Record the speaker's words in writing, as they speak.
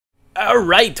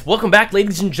Alright, welcome back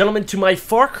ladies and gentlemen to my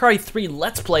Far Cry 3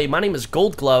 Let's Play. My name is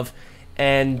Gold Glove,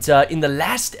 and in the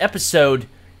last episode,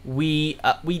 we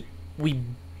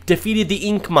defeated the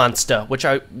ink monster, which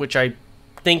I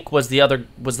think was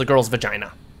the girl's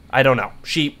vagina. I don't know.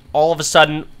 All of a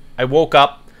sudden, I woke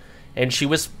up, and she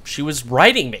was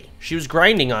riding me. She was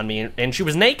grinding on me, and she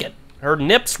was naked. Her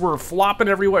nips were flopping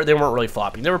everywhere. They weren't really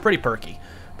flopping. They were pretty perky.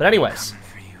 But anyways.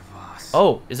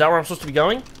 Oh, is that where I'm supposed to be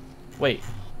going? Wait.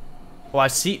 Oh, I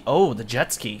see. Oh, the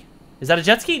jet ski. Is that a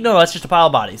jet ski? No, that's just a pile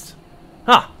of bodies.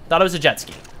 Huh. Thought it was a jet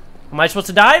ski. Am I supposed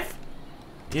to dive?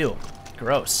 Ew.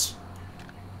 Gross.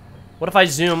 What if I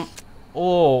zoom?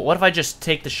 Oh, what if I just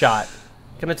take the shot?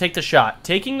 Gonna take the shot.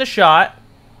 Taking the shot.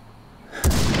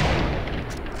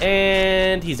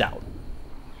 And he's out.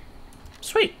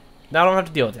 Sweet. Now I don't have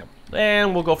to deal with him.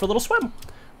 And we'll go for a little swim.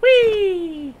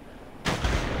 Whee!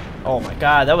 Oh my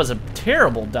god, that was a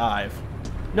terrible dive.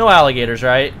 No alligators,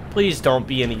 right? Please don't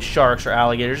be any sharks or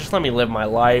alligators. Just let me live my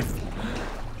life.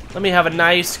 Let me have a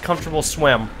nice, comfortable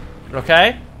swim.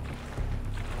 Okay?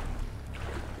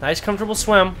 Nice, comfortable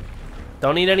swim.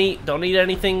 Don't need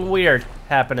anything weird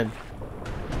happening.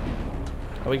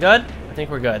 Are we good? I think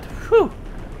we're good. Whew.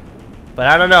 But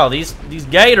I don't know. These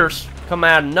gators come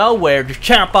out of nowhere, just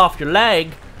chomp off your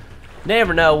leg.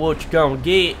 Never know what you're gonna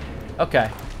get. Okay.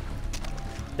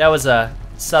 That was a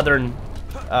southern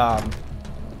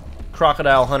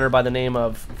crocodile hunter by the name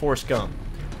of Forrest Gump.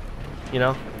 You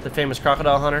know, the famous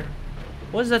crocodile hunter.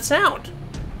 What is that sound?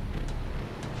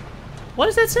 What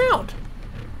is that sound?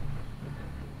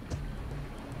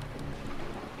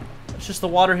 It's just the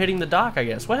water hitting the dock, I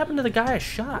guess. What happened to the guy I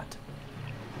shot?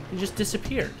 He just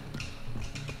disappeared.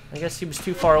 I guess he was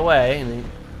too far away, and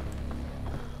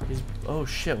he's... Oh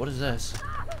shit! What is this?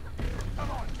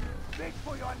 Come on, beg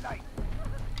for your life.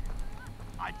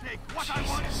 I take what I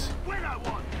want when I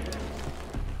want.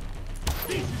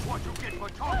 This is what you get for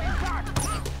talking back.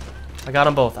 I got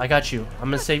them both. I got you. I'm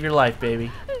gonna save your life,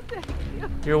 baby.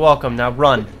 You're welcome. Now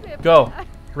run. Go.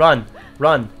 Run.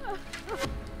 Run.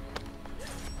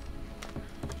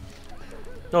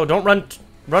 No, don't run.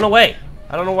 Run away.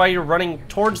 I don't know why you're running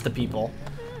towards the people.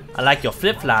 I like your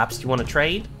flip-flops. You want to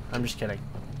trade? I'm just kidding.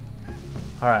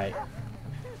 Alright.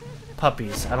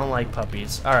 Puppies. I don't like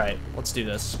puppies. Alright, let's do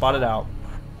this. Spot it out.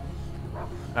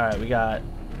 Alright, we got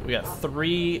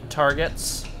 3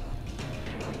 targets.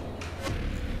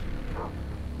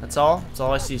 That's all? That's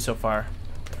all I see so far.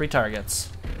 3 targets.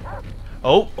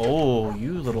 Oh,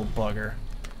 you little bugger.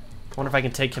 I wonder if I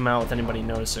can take him out with anybody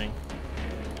noticing.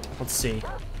 Let's see.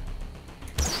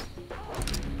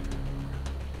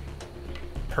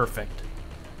 Perfect.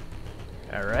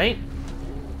 Alright.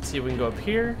 Let's see if we can go up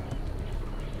here.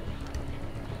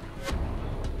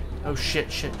 Oh shit.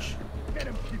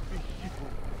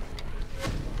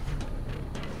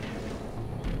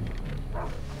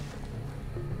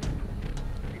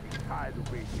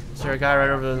 Is there a guy right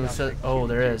over there? Oh,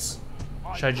 there is.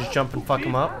 Should I just jump and fuck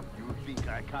him up? You think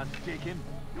I can't take him?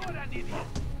 You're an idiot.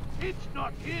 It's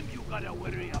not him you gotta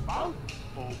worry about.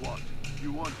 Or what?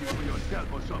 You want him for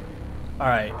yourself or something?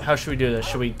 Alright, how should we do this?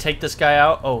 Should we take this guy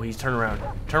out? Oh, he's turned around.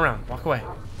 Turn around. Walk away.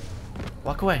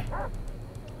 Walk away.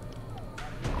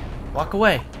 Walk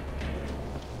away.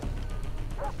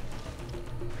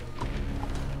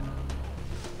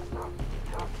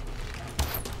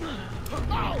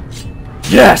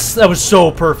 Yes! That was so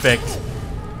perfect.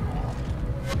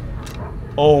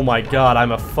 Oh my god,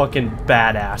 I'm a fucking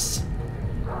badass.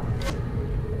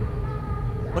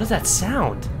 What is that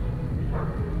sound?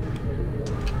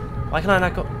 Why can I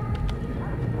not go?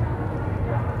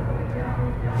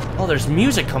 Oh, there's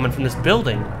music coming from this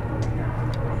building.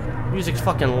 Music's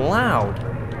fucking loud.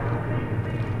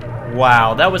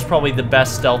 Wow, that was probably the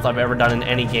best stealth I've ever done in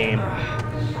any game.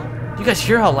 Do you guys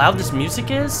hear how loud this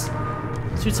music is?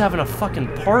 This dude's having a fucking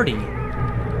party.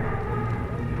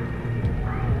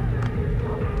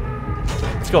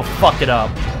 Let's go fuck it up.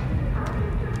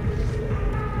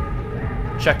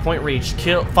 Checkpoint reached.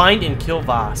 Find and kill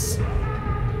Voss.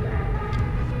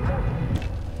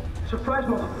 Surprise,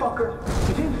 motherfucker!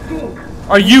 You didn't think.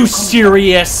 Are you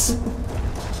serious? I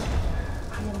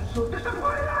am so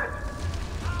disappointed.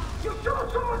 You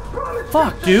showed so much promise.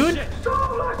 Fuck, dude. So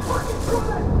much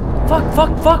fucking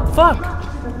promise. Fuck.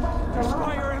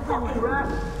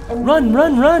 Run. I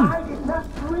did not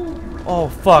dream you. Oh,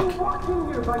 fuck. You walked in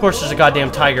here by Of course there's a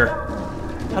goddamn tiger.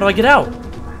 How do I get out?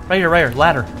 Right here,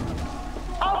 ladder.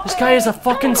 This guy is a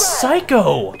fucking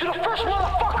psycho. You're the first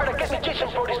motherfucker to get the kitchen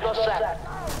for this no set.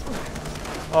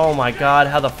 Oh my god,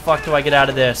 how the fuck do I get out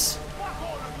of this?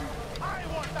 I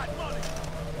want that money.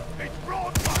 It's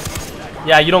broad money.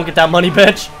 Yeah, you don't get that money,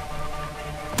 bitch.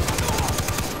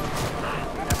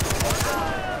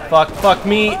 Fuck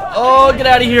me. Oh, get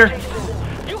out of here.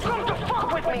 You come to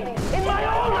fuck with me in my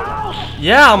own house.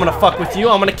 Yeah, I'm gonna fuck with you.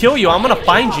 I'm gonna kill you. I'm gonna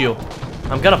find you.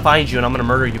 I'm gonna find you and I'm gonna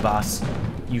murder you, boss.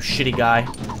 You shitty guy.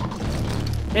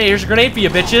 Hey, here's a grenade for you,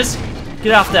 bitches.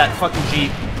 Get off that fucking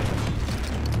Jeep.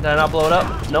 Did I not blow it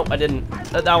up? Nope, I didn't.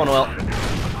 That one will.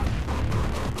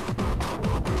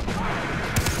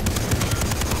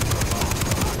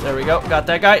 There we go. Got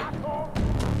that guy.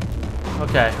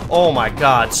 Okay. Oh my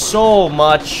god. So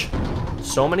much.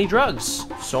 So many drugs.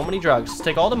 So many drugs. Let's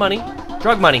take all the money.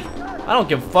 Drug money. I don't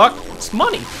give a fuck. It's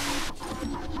money.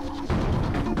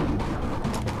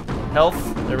 Health.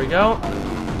 There we go.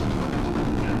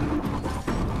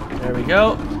 There we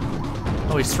go.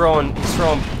 Oh, he's throwing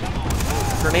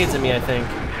grenades at me, I think.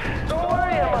 Don't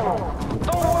worry, Emma.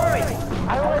 Don't worry.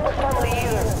 I don't have a family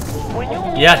either. When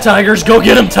you Yeah, tigers, go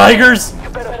get him, tigers! you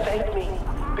better thank me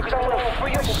because I'm gonna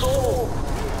free your soul.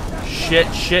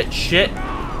 Shit.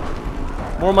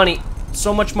 More money.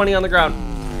 So much money on the ground.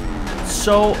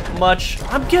 So much.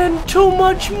 I'm getting too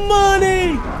much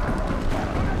money!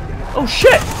 Oh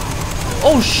shit!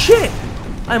 Oh shit!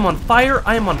 I'm on fire.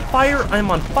 I am on fire. I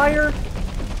am on fire.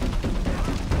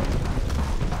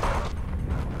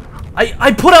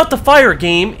 I put out the fire,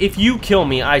 game. If you kill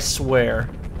me, I swear.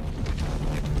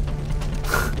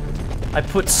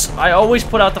 I always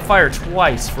put out the fire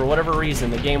twice for whatever reason.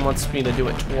 The game wants me to do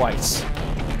it twice.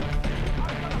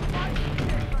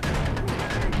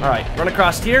 Alright, run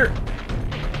across here.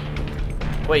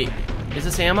 Wait, is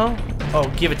this ammo?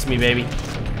 Oh, give it to me, baby.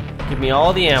 Give me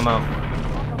all the ammo.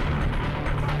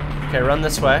 Okay, run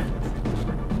this way.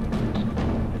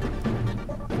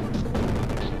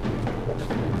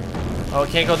 Oh,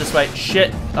 can't go this way.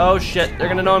 Shit. Oh, shit. They're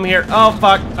gonna know I'm here. Oh,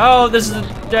 fuck. Oh, this is a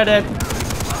dead end.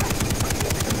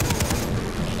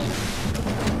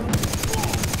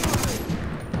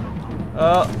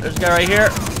 Oh, there's a guy right here.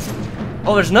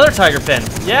 Oh, there's another tiger pen.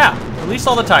 Yeah, release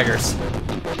all the tigers.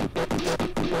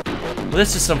 Well,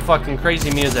 this is some fucking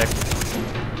crazy music.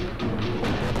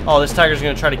 Oh, this tiger's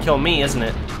gonna try to kill me, isn't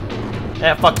it?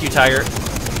 Yeah, fuck you, tiger.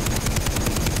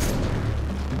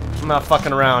 I'm not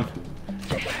fucking around.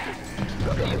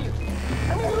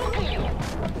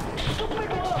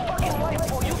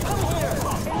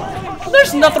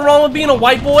 There's nothing wrong with being a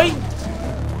white boy.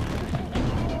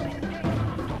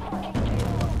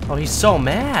 Oh, he's so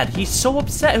mad. He's so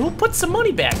upset. Who put some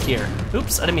money back here?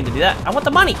 Oops, I didn't mean to do that. I want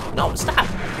the money. No, stop.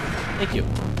 Thank you.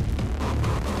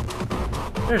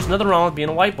 There's nothing wrong with being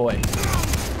a white boy.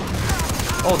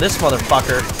 Oh, this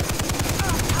motherfucker.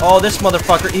 Oh, this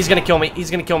motherfucker. He's gonna kill me.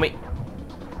 He's gonna kill me.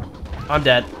 I'm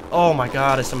dead. Oh my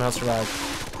god, I somehow survived.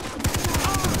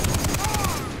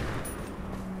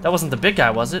 That wasn't the big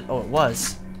guy, was it? Oh, it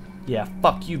was. Yeah,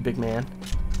 fuck you, big man.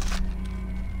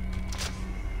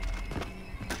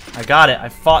 I got it. I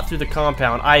fought through the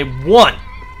compound. I won!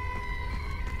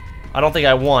 I don't think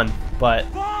I won,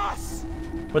 but... Boss!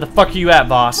 Where the fuck are you at,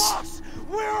 boss? Boss!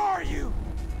 Where are you?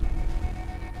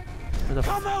 Where the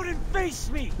Come out and face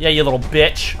me! Yeah, you little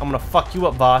bitch. I'm gonna fuck you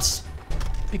up, boss.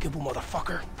 Peekaboo,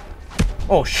 motherfucker.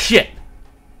 Oh, shit!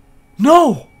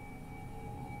 No!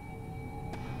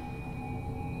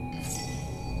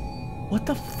 What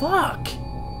the fuck?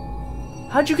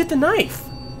 How'd you get the knife?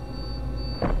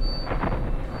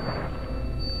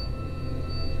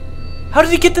 How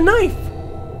did he get the knife?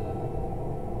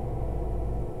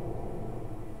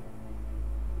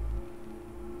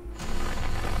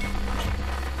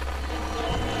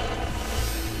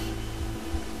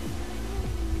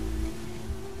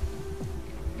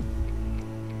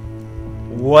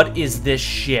 What is this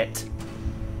shit?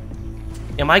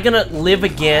 Am I gonna live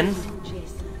again?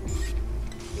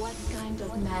 What kind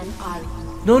of man are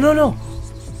you? No, no, no.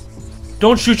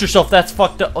 Don't shoot yourself. That's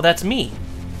fucked up. Oh, that's me.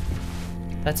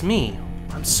 That's me.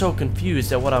 I'm so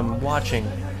confused at what I'm watching.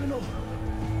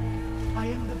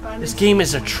 This game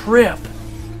is a trip.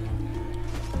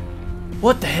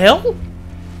 What the hell?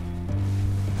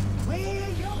 Way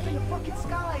up in the fucking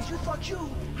skies, you thought you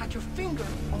had your finger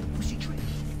on the pussy tree.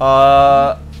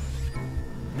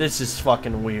 This is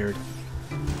fucking weird.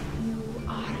 You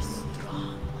are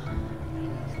strong,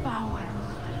 powerful.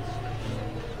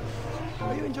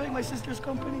 Are you enjoying my sister's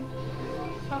company?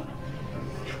 Huh?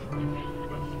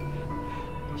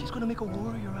 She's gonna make a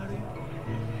warrior out of you.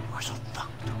 You are so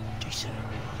fucked, Jason.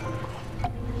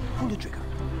 Pull the trigger.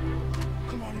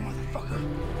 Come on, motherfucker.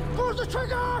 Pull the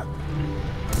trigger!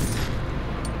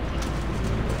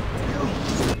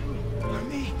 You are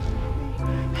me.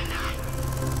 And I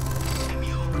am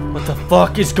you. What the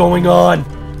fuck is going on?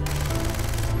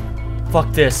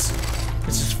 Fuck this.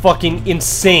 This is fucking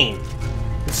insane.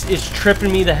 This is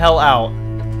tripping me the hell out.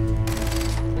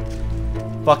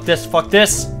 Fuck this, fuck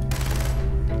this.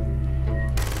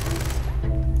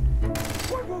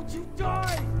 Why won't you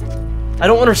die? I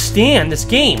don't understand this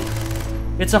game.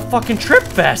 It's a fucking trip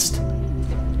fest.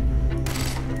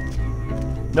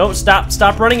 No,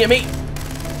 stop running at me.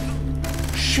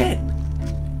 Shit.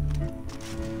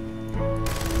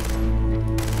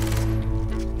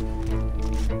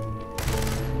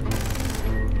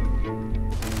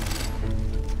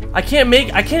 I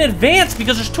can't advance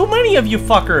because there's too many of you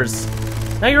fuckers.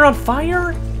 Now you're on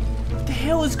fire? What the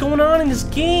hell is going on in this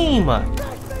game?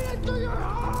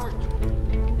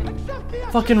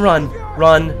 Fucking run.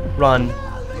 Run.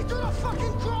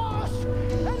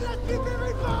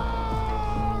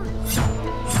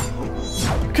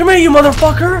 Come here, you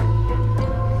motherfucker!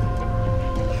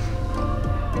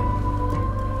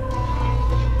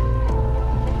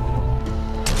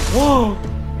 Whoa!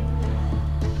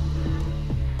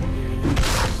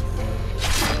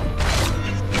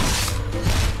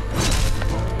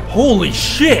 Holy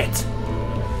shit!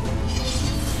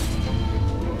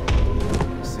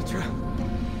 Citra,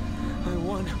 I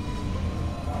won.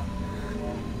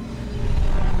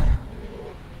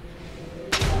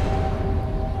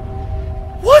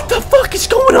 What the fuck is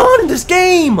going on in this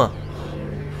game?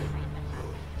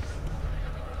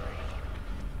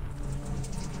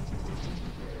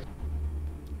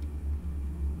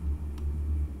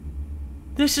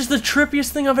 This is the trippiest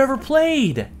thing I've ever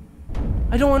played.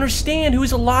 I don't understand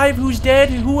who's alive, who's dead,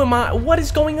 who am I? What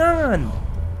is going on?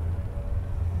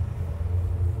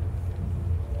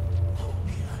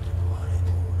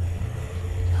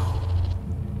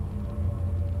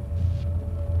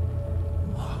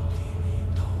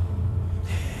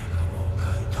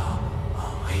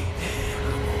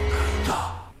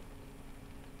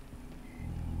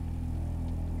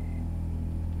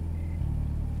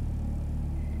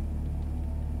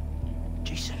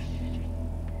 Jason.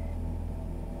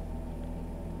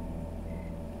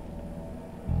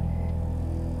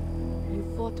 You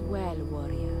fought well,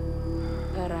 warrior.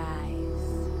 Arise.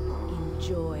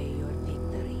 Enjoy your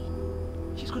victory.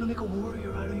 She's gonna make a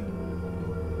warrior out of you.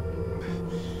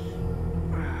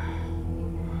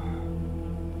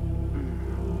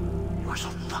 You're so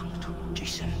fucked,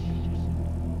 Jason.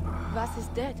 Vas is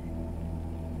dead.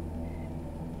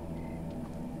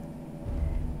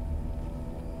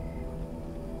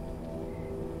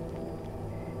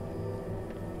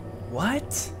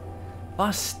 What?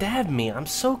 Boss stabbed me. I'm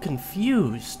so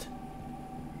confused.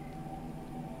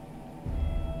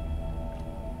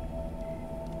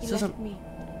 He This left doesn't- me,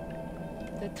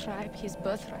 the tribe, his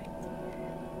birthright.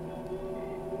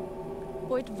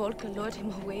 Void Volker lured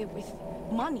him away with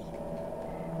money,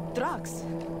 drugs.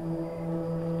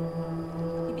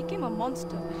 He became a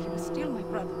monster, but he was still my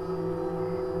brother.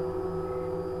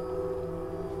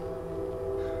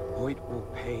 Hoyt will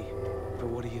pay for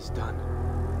what he has done.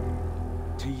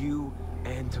 To you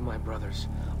and to my brothers,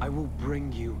 I will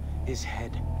bring you his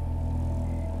head.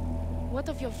 What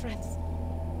of your friends?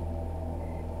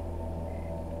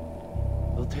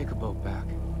 We'll take a boat back.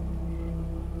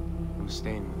 I'm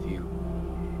staying with you.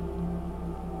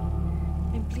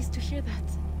 I'm pleased to hear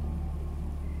that.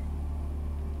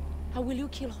 How will you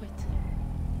kill Hoyt?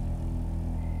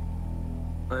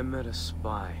 I met a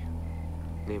spy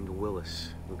named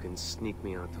Willis who can sneak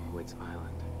me out to Hoyt's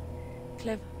island.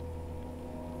 Clever.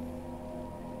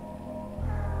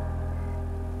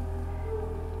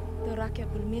 The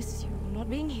Rakyat will miss you not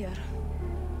being here.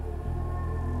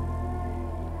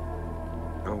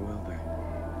 Or will they?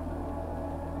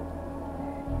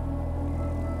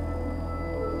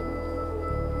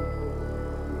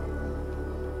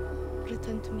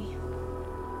 Return to me.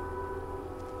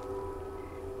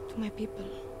 To my people.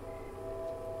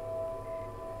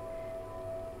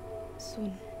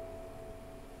 Soon.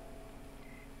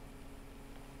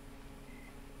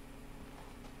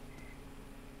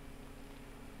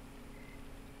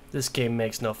 This game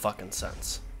makes no fucking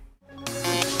sense.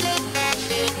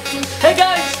 Hey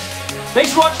guys!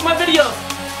 Thanks for watching my video!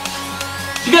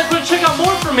 If you guys want to check out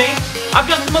more from me, I've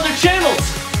got some other channels.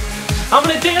 I'm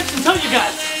gonna dance and tell you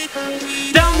guys.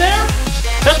 Down there,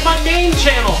 that's my main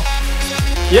channel.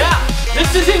 Yeah,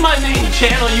 this isn't my main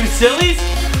channel, you sillies.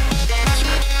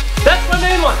 That's my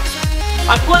main one.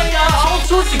 I play all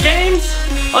sorts of games.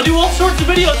 I'll do all sorts of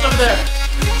videos over there.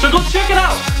 So go check it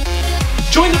out.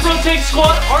 Join the Bro Tank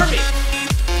Squad Army.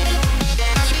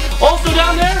 Also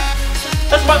down there,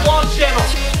 that's my vlog channel.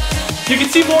 You can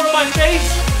see more of my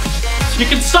face. You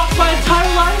can stalk my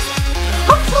entire life.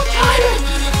 I'm so tired.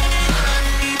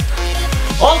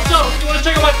 Also, if you want to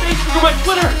check out my Facebook or my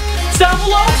Twitter, it's down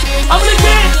below. I'm gonna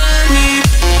dance.